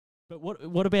But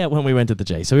what about when we went to the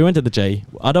G? So we went to the G.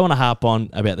 I don't want to harp on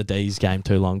about the D's game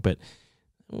too long, but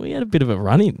we had a bit of a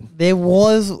run-in. There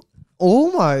was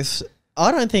almost...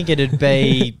 I don't think it'd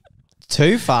be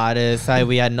too far to say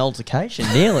we had an altercation,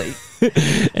 nearly.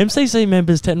 MCC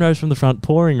members 10 rows from the front,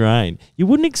 pouring rain. You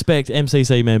wouldn't expect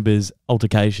MCC members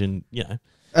altercation, you know.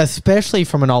 Especially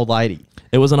from an old lady.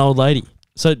 It was an old lady.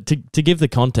 So to give the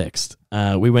context,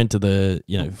 we went to the,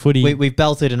 footy. We've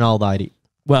belted an old lady.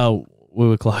 Well, we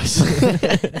were close. So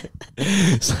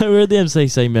we're at the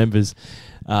MCC members.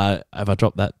 Have I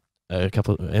dropped that? A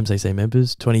couple of MCC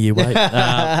members, 20-year wait. We're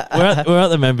at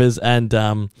the members, and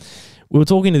we were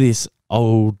talking to this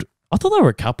old... I thought they were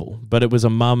a couple, but it was a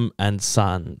mum and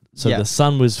son. So the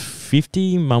son was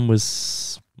 50, mum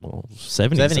was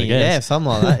 70, I guess. Yeah, something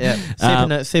like that,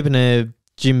 yeah. Sipping a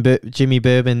Jimmy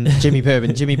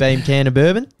Beam can of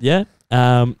bourbon. Yeah.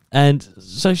 And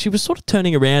so she was sort of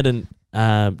turning around and...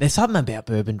 there's something about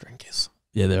bourbon drinkers.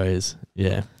 Yeah, there is.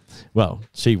 Yeah. Well,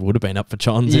 she would have been up for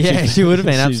chons. Yeah, she would have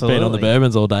been, absolutely. She's been on the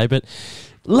bourbons all day, but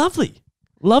lovely.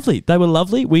 They were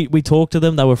lovely. We talked to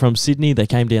them. They were from Sydney. They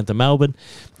came down to Melbourne.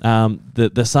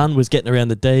 The son was getting around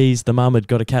the D's. The mum had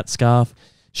got a cat scarf.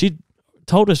 She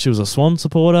told us she was a Swan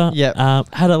supporter. Yeah.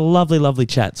 Had a lovely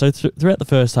chat. So throughout the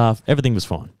first half, everything was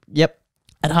fine. Yep.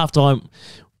 At halftime,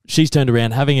 she's turned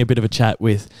around having a bit of a chat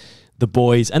with the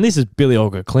boys, and this is Billy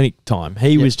Olga clinic time.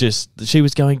 She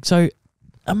was going, so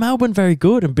are Melbourne very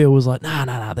good? And Bill was like,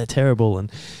 nah, they're terrible.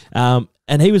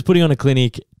 And he was putting on a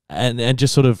clinic and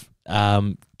just sort of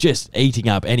just eating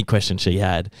up any question she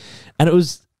had. And it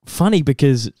was funny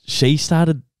because she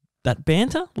started that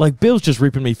banter. Like, Bill's just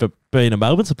ripping me for being a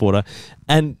Melbourne supporter,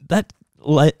 and that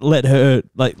let her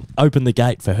open the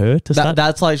gate for her to start.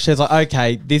 That's like, she's like,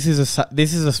 okay, this is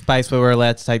a space where we're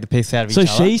allowed to take the piss out of each other.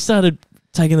 So she started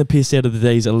taking the piss out of the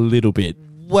D's a little bit.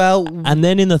 Well, and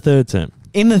then in the third term.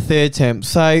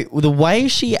 So the way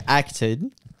she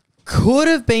acted could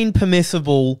have been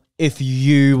permissible if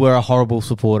you were a horrible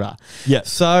supporter. Yeah.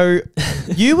 So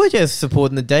you were just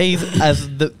supporting the D's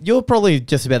you're probably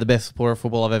just about the best supporter of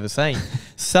football I've ever seen.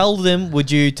 Seldom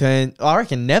would you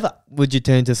never would you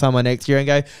turn to someone next year and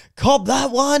go, cop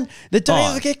that one. The D's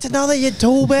have kicked another, you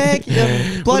tool bag.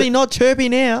 You're bloody not chirpy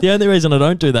now. The only reason I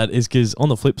don't do that is because on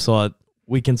the flip side,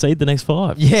 we concede the next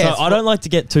 5. Yeah, so I don't like to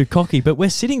get too cocky, but we're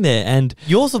sitting there and...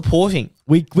 You're supporting.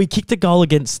 We kicked a goal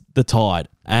against the Tide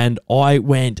and I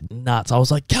went nuts. I was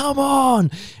like, come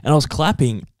on! And I was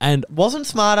clapping and... Wasn't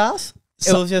smart ass.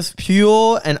 It was just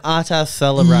pure and utter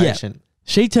celebration. Yeah.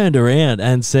 She turned around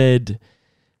and said,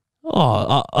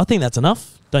 I think that's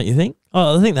enough, don't you think?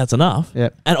 Oh, I think that's enough. Yeah.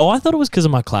 And I thought it was because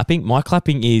of my clapping. My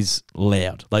clapping is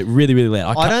loud, like really, really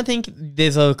loud. I don't think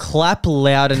there's a clap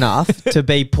loud enough to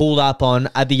be pulled up on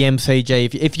at the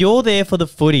MCG. If you're there for the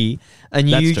footy and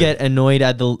you get annoyed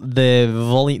at the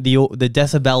volume, the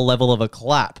decibel level of a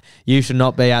clap, you should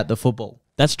not be at the football.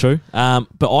 That's true.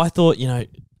 But I thought,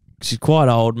 she's quite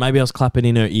old. Maybe I was clapping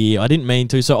in her ear. I didn't mean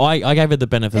to, so I gave her the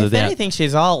benefit of the doubt. If anything,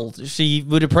 she's old. She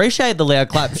would appreciate the loud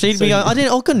clap. She'd be going,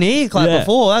 I couldn't hear you clap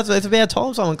before. It's about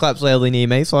time someone claps loudly near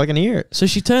me so I can hear it. So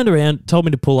she turned around, told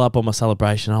me to pull up on my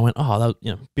celebration. I went, that was,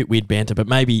 a bit weird banter, but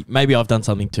maybe I've done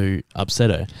something to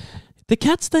upset her. The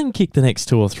Cats then kicked the next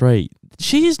 2 or 3.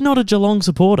 She is not a Geelong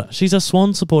supporter. She's a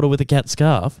Swan supporter with a cat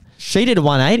scarf. She did a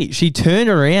 180. She turned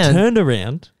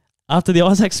around. After the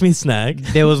Isaac Smith snag.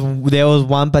 There was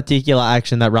one particular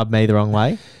action that rubbed me the wrong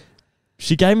way.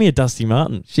 She gave me a Dusty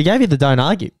Martin. She gave you the don't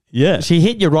argue. Yeah. She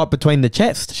hit you right between the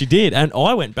chest. She did, and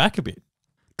I went back a bit.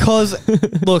 Because,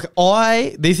 look,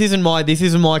 this isn't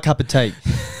my cup of tea.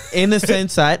 In the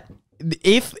sense that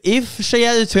if she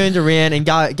had turned around and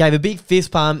gave a big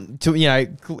fist pump to,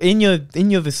 in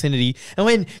your vicinity and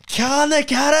went, "Come the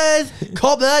Cutters,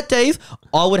 cop that, Dave,"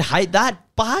 I would hate that,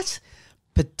 but...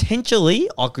 potentially,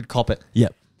 I could cop it.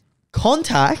 Yep.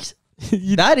 Contact,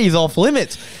 that is off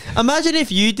limits. Imagine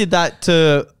if you did that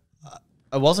to...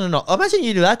 imagine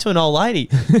you do that to an old lady.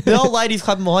 The old lady's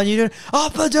clapping behind you, doing,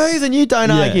 "Upper D's," and you don't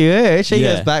argue her. She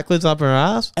goes backwards up her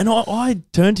ass. And I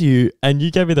turned to you and you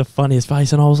gave me the funniest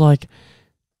face and I was like...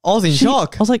 I was in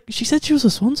shock. I was like, she said she was a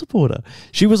Swan supporter.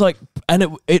 She was like...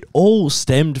 And it all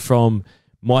stemmed from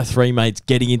my 3 mates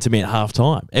getting into me at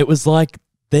halftime. It was like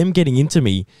them getting into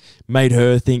me made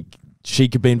her think she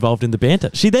could be involved in the banter.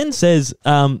 She then says...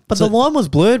 but the line was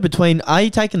blurred between, are you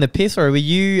taking the piss or were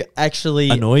you actually...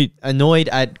 Annoyed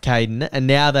at Caden, and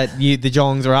now that the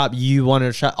Jongs are up, you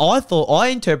want to... I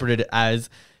interpreted it as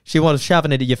she was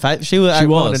shoving it at your face. She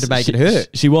wanted to make it hurt.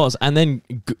 She was. And then...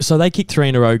 So they kicked 3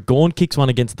 in a row. Gawn kicks one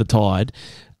against the Tide.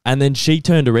 And then she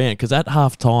turned around because at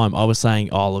half time I was saying,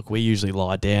 oh, look, we usually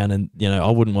lie down and,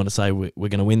 I wouldn't want to say we're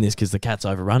going to win this because the Cats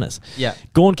overrun us. Yeah.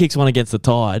 Gawn kicks one against the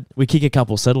Tide. We kick a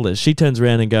couple settlers. She turns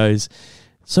around and goes,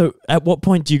 so at what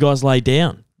point do you guys lay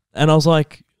down? And I was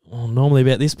like, well, normally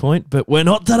about this point, but we're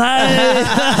not today.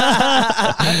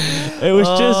 It was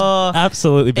just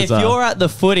absolutely bizarre. If you're at the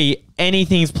footy,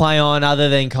 anything's play on other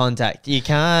than contact. You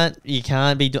can't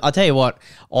be. I'll tell you what.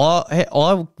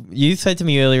 You said to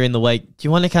me earlier in the week, do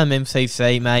you want to come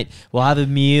MCC, mate? We'll have a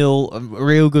meal, a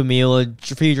real good meal, a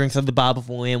few drinks at the bar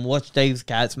beforehand. Watch these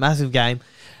Cats, massive game.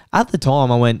 At the time,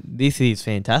 I went, this is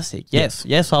fantastic.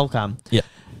 Yes, I'll come. Yeah.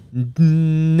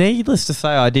 Needless to say,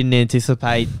 I didn't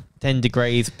anticipate 10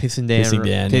 degrees, pissing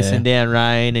down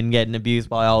rain and getting abused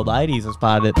by old ladies as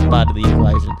part of the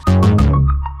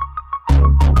equation.